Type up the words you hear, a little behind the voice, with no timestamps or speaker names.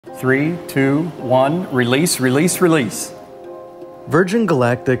3, 2, 1, release, release, release. Virgin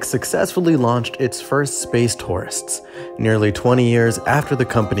Galactic successfully launched its first space tourists, nearly 20 years after the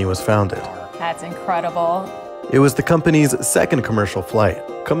company was founded. That's incredible. It was the company's second commercial flight,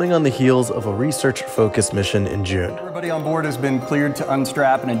 coming on the heels of a research-focused mission in June. Everybody on board has been cleared to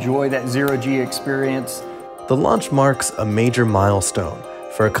unstrap and enjoy that zero-G experience. The launch marks a major milestone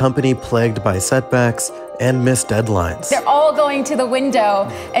for a company plagued by setbacks and missed deadlines. They're all going to the window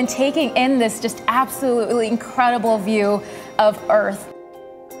and taking in this just absolutely incredible view of Earth.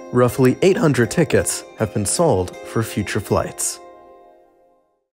 Roughly 800 tickets have been sold for future flights.